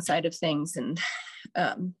engineering side of things. And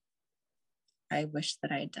I wish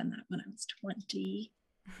that I had done that when I was 20.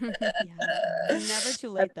 Never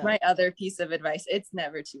too late. That's my other piece of advice. It's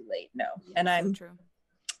never too late. No. And I'm true.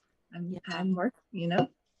 I'm working,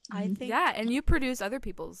 I think. Yeah. And you produce other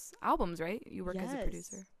people's albums, right? You work as a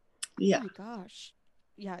producer. Yeah. Oh my gosh.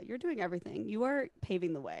 Yeah. You're doing everything. You are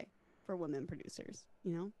paving the way for women producers,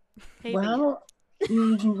 Well,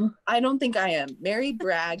 I don't think I am. Mary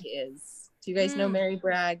Bragg is. Do you guys know Mary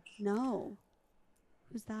Bragg? No.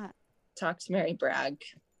 Who's that? Talk to Mary Bragg.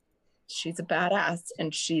 She's a badass,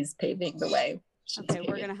 and she's paving the way.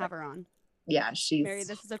 We're gonna have her on. Yeah, Mary,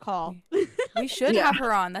 this is a call. We should have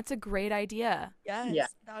her on. That's a great idea.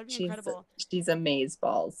 Yes, that would be incredible. She's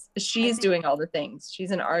amazeballs. She's doing all the things.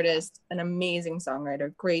 She's an artist, an amazing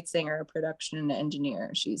songwriter, great singer, production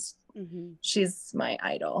engineer. She's my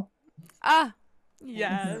idol.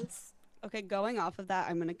 Yes. Okay, going off of that,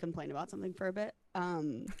 I'm gonna complain about something for a bit.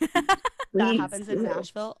 That happens in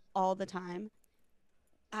Nashville all the time.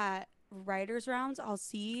 At writers' rounds, I'll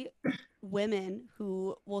see women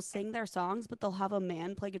who will sing their songs, but they'll have a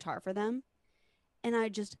man play guitar for them. And I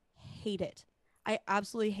just hate it. I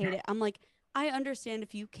absolutely hate it. I'm like, I understand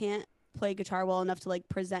if you can't play guitar well enough to like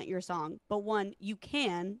present your song, but one, you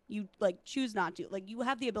like choose not to. Like, you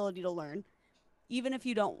have the ability to learn. Even if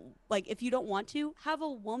you don't want to, have a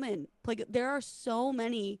woman play. There are so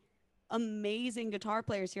many amazing guitar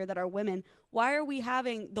players here that are women. Why are we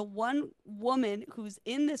having the one woman who's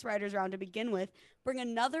in this writer's round to begin with bring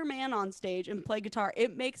another man on stage and play guitar?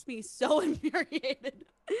 It makes me so infuriated.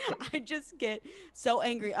 I just get so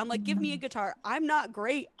angry. I'm like, give me a guitar. I'm not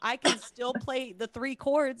great. I can still play the 3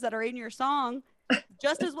 chords that are in your song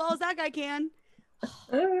just as well as that guy can.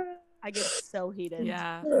 I get so heated.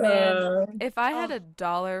 Yeah, man. If I had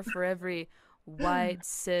 $1 for every white,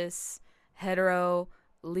 cis, hetero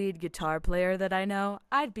lead guitar player that I know,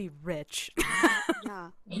 I'd be rich. Yeah.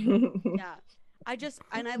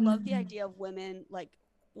 I love the idea of women like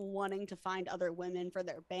wanting to find other women for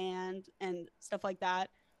their band and stuff like that,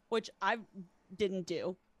 which I didn't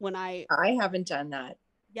do when I haven't done that.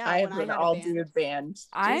 Yeah, I have an all-dude band.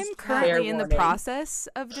 I'm currently in the process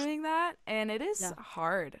of doing that, and it is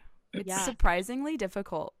hard. It's surprisingly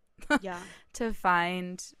difficult to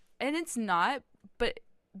find, and it's not, but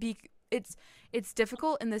it's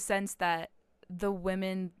difficult in the sense that the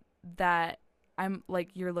women that I'm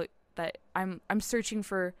like I'm searching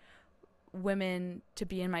for women to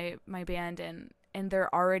be in my band, and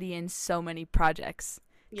they're already in so many projects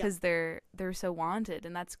because they're so wanted,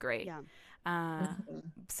 and that's great.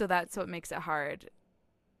 So that's what makes it hard,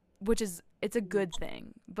 it's a good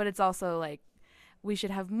thing, but it's also like we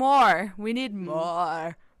should have more. We need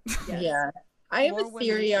more. I have a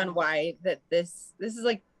theory on why this is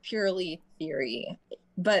like purely theory,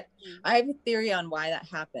 but I have a theory on why that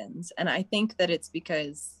happens, and I think that it's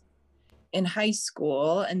because in high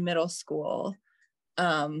school and middle school,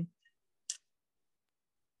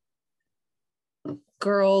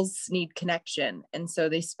 girls need connection. And so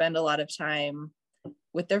they spend a lot of time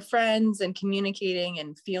with their friends and communicating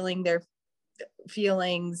and feeling their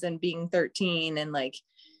feelings and being 13 and like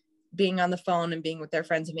being on the phone and being with their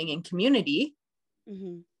friends and being in community.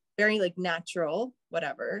 Very like natural,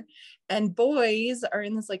 whatever. And boys are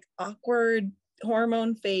in this like awkward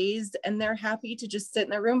hormone phase, and they're happy to just sit in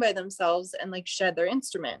their room by themselves and like shed their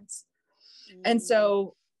instruments. And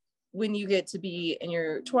so when you get to be in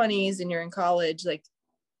your 20s and you're in college, like,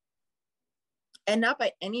 and not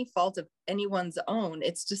by any fault of anyone's own,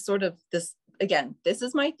 it's just sort of this, again, this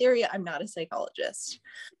is my theory. I'm not a psychologist.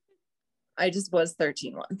 I just was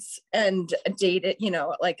 13 once and dated, you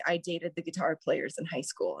know, like I dated the guitar players in high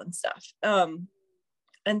school and stuff.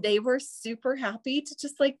 And they were super happy to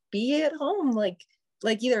just like be at home, like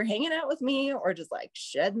either hanging out with me or just like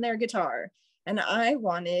shedding their guitar. And I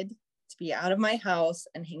wanted to be out of my house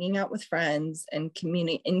and hanging out with friends and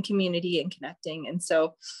community and connecting. And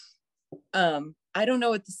so I don't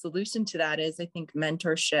know what the solution to that is. I think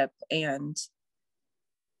mentorship and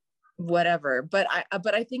whatever, but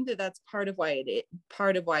I think that that's part of why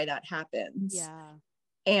that happens. Yeah.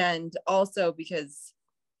 And also because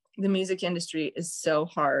the music industry is so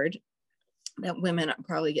hard that women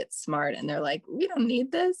probably get smart and they're like, we don't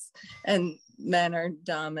need this, and men are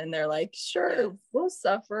dumb and they're like, sure, we'll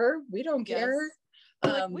suffer, we don't care.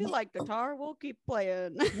 Like, we like guitar, we'll keep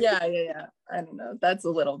playing. yeah I don't know, that's a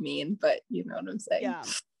little mean, but you know what I'm saying.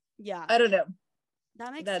 Yeah I don't know,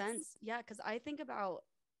 that makes sense. Yeah, because I think about,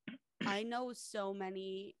 I know so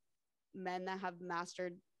many men that have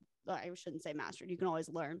mastered, I shouldn't say mastered, you can always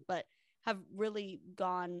learn, but have really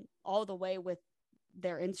gone all the way with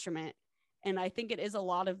their instrument. And I think it is a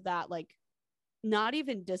lot of that, like not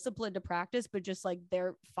even discipline to practice, but just like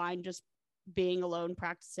they're fine just being alone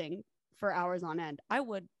practicing for hours on end. I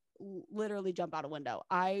would literally jump out a window.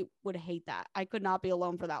 I would hate that. I could not be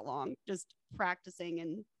alone for that long, just practicing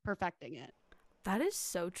and perfecting it. That is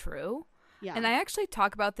so true. Yeah. And I actually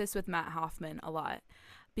talk about this with Matt Hoffman a lot,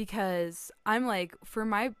 because I'm like, for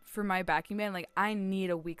my backing band, like I need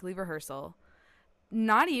a weekly rehearsal,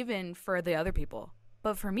 not even for the other people,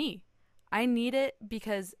 but for me. I need it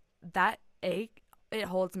because that it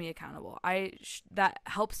holds me accountable. That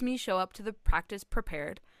helps me show up to the practice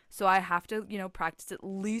prepared. So I have to, you know, practice at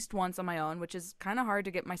least once on my own, which is kind of hard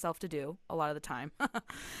to get myself to do a lot of the time.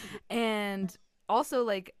 And also,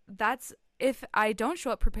 like, that's, if I don't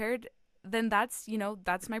show up prepared, then that's, you know,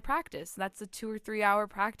 that's my practice. That's a 2 or 3 hour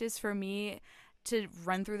practice for me to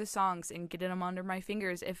run through the songs and get them under my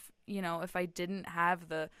fingers. If I didn't have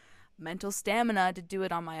the mental stamina to do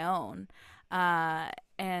it on my own. Yeah,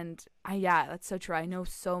 that's so true. I know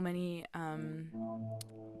so many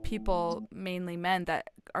people, mainly men, that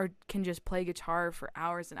can just play guitar for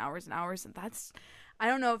hours and hours and hours, and that's, I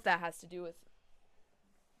don't know if that has to do with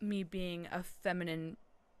me being a feminine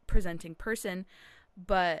presenting person,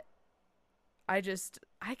 but I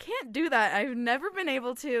can't do that. I've never been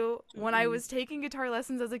able to. When I was taking guitar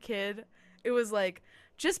lessons as a kid, it was like,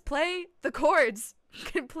 just play the chords.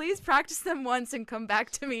 Please practice them once and come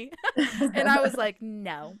back to me. And I was like,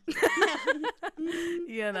 no.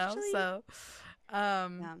 You know, actually, so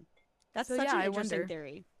that's so such yeah, an I interesting wonder.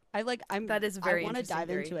 theory. That is a very I want to interesting dive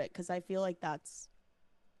theory. into it because I feel like that's,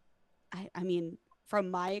 I mean, from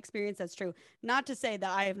my experience, that's true. Not to say that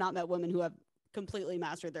I have not met women who have completely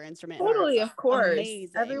mastered their instrument. Totally, of course.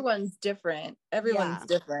 Amazing. Everyone's different.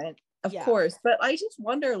 Of Yeah. course. But I just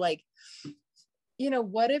wonder, like, you know,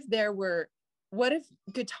 what if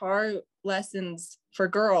guitar lessons for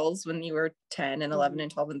girls when you were 10 and 11 and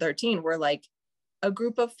 12 and 13 were like a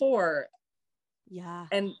group of 4? Yeah.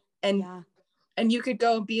 And Yeah. and you could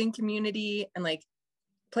go be in community and like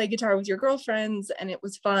play guitar with your girlfriends, and it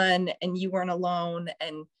was fun and you weren't alone.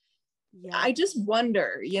 And Yeah. I just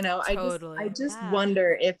wonder, you know, Totally. I just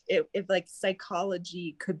wonder if like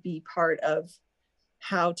psychology could be part of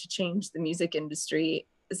how to change the music industry.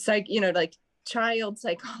 It's like, you know, like child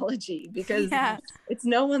psychology, because it's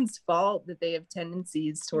no one's fault that they have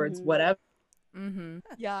tendencies towards whatever.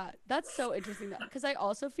 Yeah, that's so interesting, because I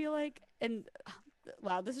also feel like, and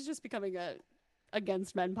wow, this is just becoming a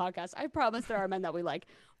against men podcast. I promise there are men that we like,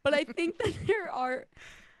 but I think that there are,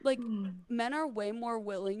 like, men are way more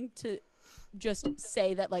willing to just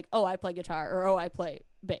say that, like, oh, I play guitar, or oh, I play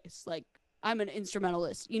bass, like I'm an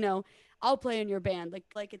instrumentalist, you know, I'll play in your band,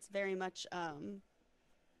 like it's very much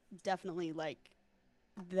definitely like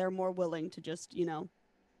they're more willing to just, you know,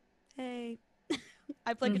 hey,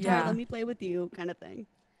 I play guitar, let me play with you, kind of thing.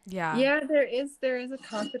 Yeah, there is a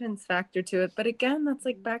confidence factor to it, but again, that's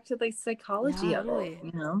like back to the psychology Yeah, of it,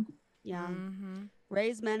 you know. Yeah. Mm-hmm.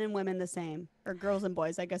 Raise men and women the same, or girls and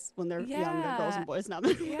boys. I guess when they're young, they're girls Yeah. and boys now.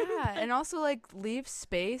 Yeah, and also like leave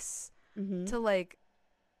space Mm-hmm. to like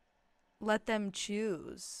let them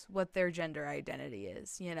choose what their gender identity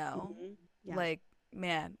is, you know? Mm-hmm. Yeah. Like,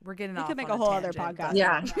 man, we're getting We off could make on a whole other tangent, podcast but-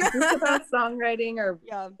 Yeah, about is this about songwriting or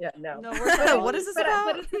yeah. no? No, we're talking- What is this but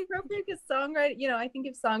about? it's appropriate because songwriting, you know, I think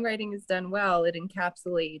if songwriting is done well, it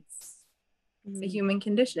encapsulates the Mhm. human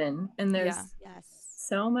condition, and there's Yeah. Yes.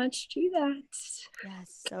 so much to that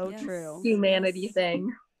Yes. So Yes. true. humanity Yes.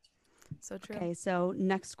 thing. So true. Okay. So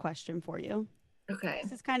next question for you. Okay.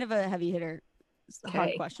 This is kind of a heavy hitter, hard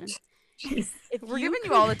Okay. question. Jeez. If We're you giving you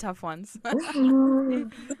could- all the tough ones. If you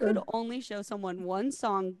could only show someone one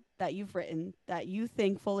song that you've written that you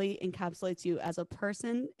think fully encapsulates you as a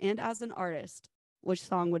person and as an artist, which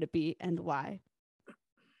song would it be and why?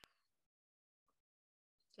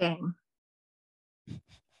 Dang.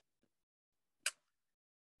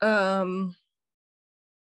 Um.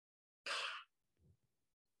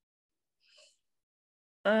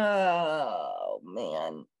 Oh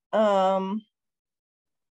man.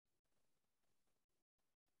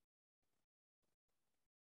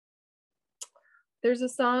 There's a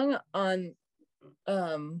song on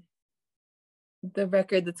the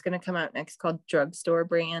record that's going to come out next called Drugstore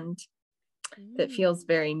Brand that feels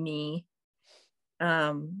very me.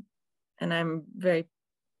 And I'm very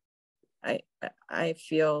I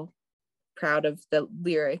feel proud of the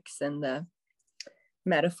lyrics and the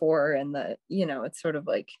metaphor and the, you know, it's sort of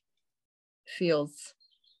like feels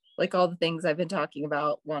like all the things I've been talking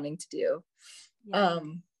about wanting to do. Yeah.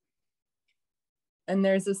 And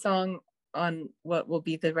there's a song on what will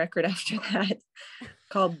be the record after that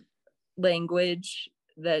called Language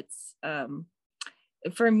that's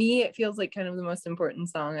for me it feels like kind of the most important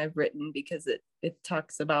song I've written because it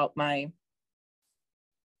talks about my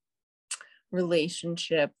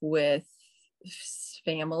relationship with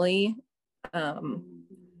family, and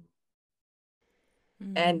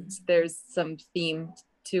there's some theme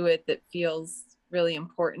to it that feels really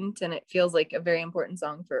important, and it feels like a very important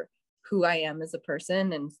song for who I am as a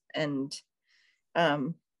person, and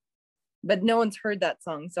but no one's heard that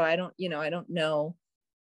song, so I don't know.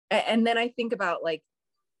 And then I think about like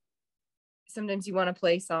sometimes you want to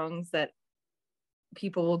play songs that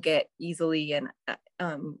people will get easily, and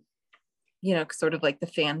you know, sort of like the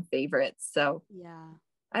fan favorites. So Yeah.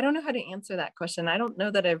 I don't know how to answer that question. I don't know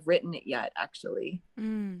that I've written it yet, actually. I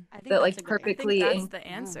think That like that's a good- perfectly. I think that's the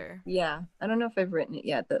answer. Yeah, I don't know if I've written it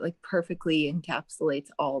yet. That like perfectly encapsulates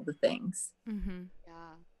all the things Mm-hmm.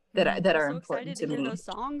 Yeah. that I'm are so important excited to to hear me. those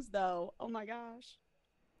songs though. Oh my gosh.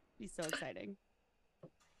 Be so exciting.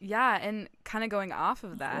 Yeah, and kind of going off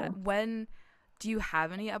of that, Yeah. when do you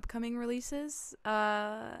have any upcoming releases?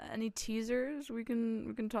 Any teasers we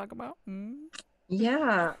can talk about?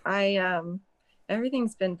 Yeah, I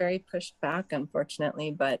everything's been very pushed back, unfortunately,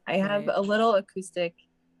 but I have Right. a little acoustic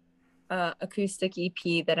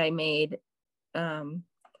EP that I made,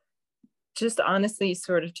 just honestly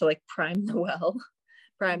sort of to like prime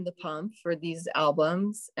the pump for these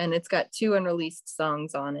albums, and it's got 2 unreleased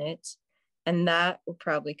songs on it, and that will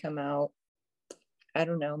probably come out, I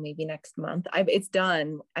don't know, maybe next month. It's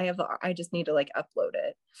done. I just need to like upload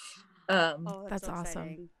it. Oh, That's so awesome.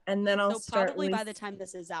 exciting. And then I'll So start probably by the time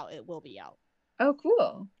this is out, it will be out. Oh,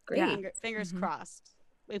 cool. Great. Yeah. Fingers Mhm. crossed.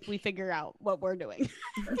 If we figure out what we're doing.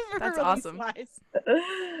 That's awesome.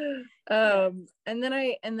 And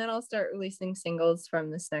then I'll start releasing singles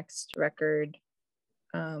from this next record.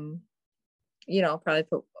 You know, I'll probably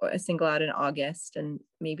put a single out in August and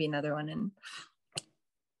maybe another one in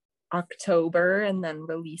October, and then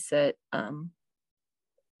release it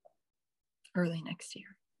early next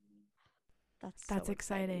year. That's That's so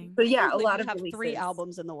exciting. But yeah, Sounds a like lot you of have 3 releases.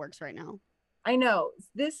 albums in the works right now. I know.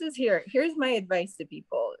 Here's my advice to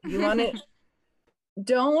people. You want it,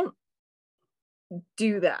 don't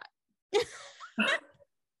do that.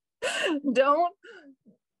 Don't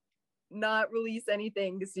not release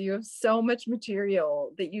anything because you have so much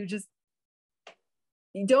material that you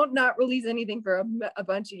don't not release anything for a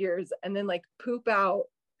bunch of years and then like poop out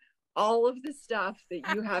all of the stuff that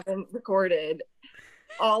you haven't recorded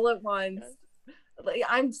all at once. Like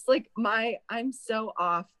I'm just like I'm so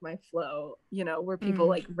off my flow, you know, where people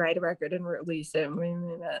like write a record and release it.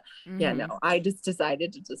 Yeah, no, I just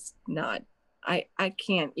decided to just not. I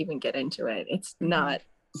can't even get into it. It's not.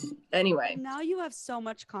 Anyway, Now you have so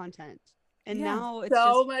much content, and Yeah. now it's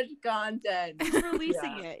so just much content.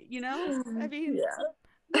 releasing it. You know, I mean, Yeah.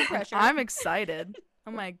 no pressure. I'm excited.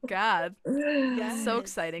 Oh my God. Yes. So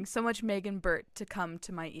exciting. So much Megan Burtt to come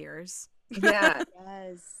to my ears. Yeah.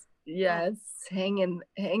 Yes. Yes. Hang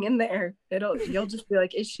in there. You'll just be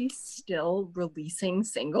like, is she still releasing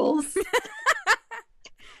singles?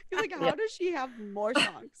 You're like, how does she have more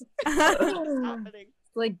songs? What's happening?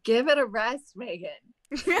 Like, give it a rest, Megan.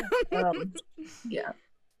 Yeah.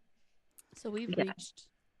 So we've reached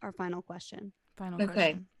our final question. Final Okay.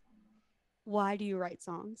 question. Why do you write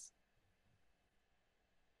songs?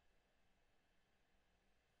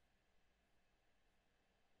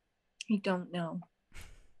 I don't know.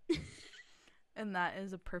 And that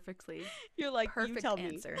is a perfectly You're like, perfect you tell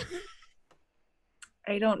answer. me.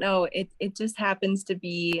 I don't know. It just happens to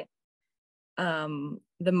be the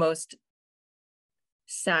most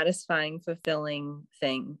satisfying, fulfilling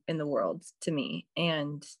thing in the world to me.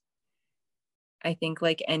 And I think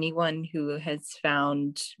like anyone who has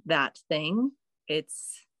found that thing,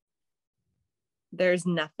 there's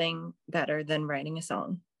nothing better than writing a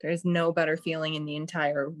song. There's no better feeling in the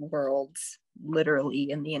entire world, literally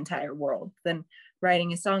in the entire world, than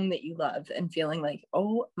writing a song that you love and feeling like,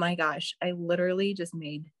 oh my gosh, I literally just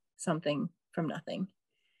made something from nothing.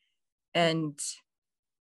 And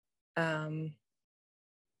I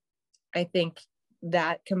think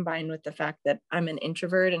that combined with the fact that I'm an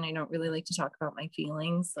introvert and I don't really like to talk about my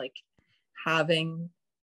feelings, like having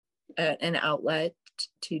an outlet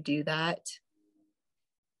to do that,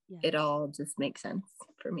 it all just makes sense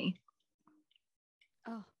for me.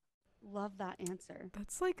 Oh, love that answer.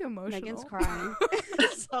 That's like emotional. Megan's crying.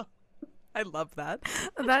 So, I love that.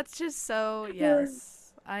 That's just so,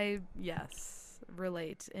 yes.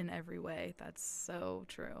 Relate in every way. That's so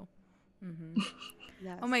true. Mm-hmm.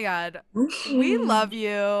 yes. Oh my God. We love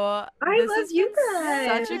you. I love you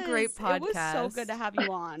guys. Such a great podcast. It was so good to have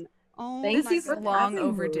you on. Oh, Thank This you is for long having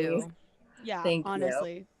overdue. me. Yeah, Thank you.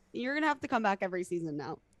 honestly. You're going to have to come back every season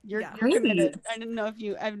now. You're Please. committed. I didn't know if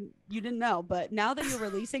you didn't know, but now that you're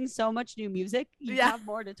releasing so much new music, you have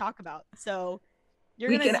more to talk about. So you're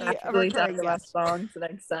we going can to be a actually talk recurring about guest. songs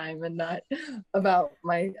next time and not about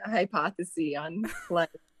my hypothesis on life.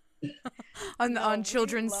 on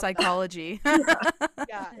children's psychology.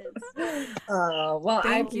 Yes. Well,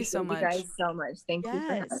 Thank you so appreciate much. you guys so much. Thank you for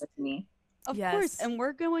having me. Of Yes. course. And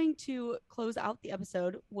we're going to close out the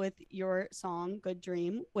episode with your song, Good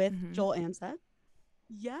Dream, with Joel Amseth.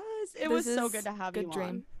 Yes. It was so good to have you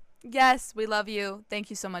on. Yes, we love you. Thank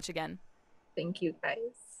you so much again. Thank you, guys.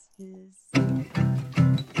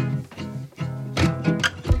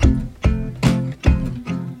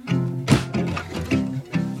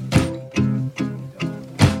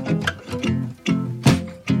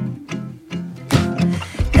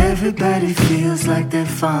 Everybody feels like they're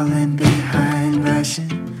falling behind,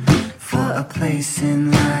 rushing for a place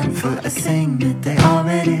in line for a thing that they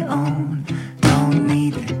already own. Don't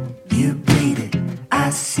need it, you bleed it, I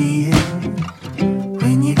see it.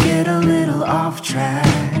 When you get a little off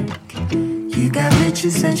track, you got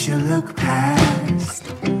riches that you look past.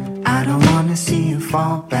 I don't wanna see you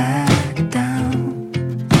fall back down.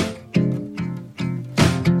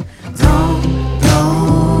 Don't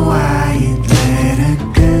know why you'd let a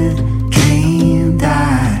good dream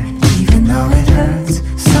die, even though it hurts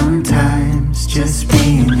sometimes just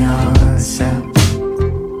being yourself.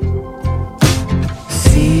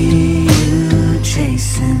 See you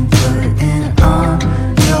chasing, putting on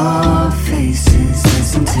your faces.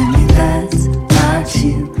 Listen to me, that's not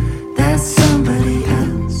you, that's somebody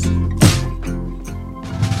else.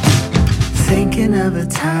 Thinking of a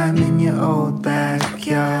time in your old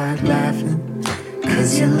backyard, laughing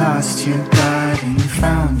 'cause you lost your guard and you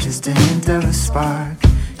found just a hint of a spark.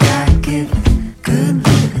 God-given, good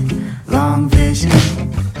living, long vision,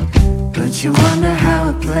 but you wonder how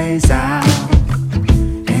it plays out,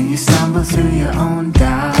 and you stumble through your own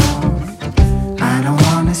doubt. I don't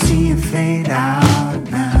wanna see you fade out.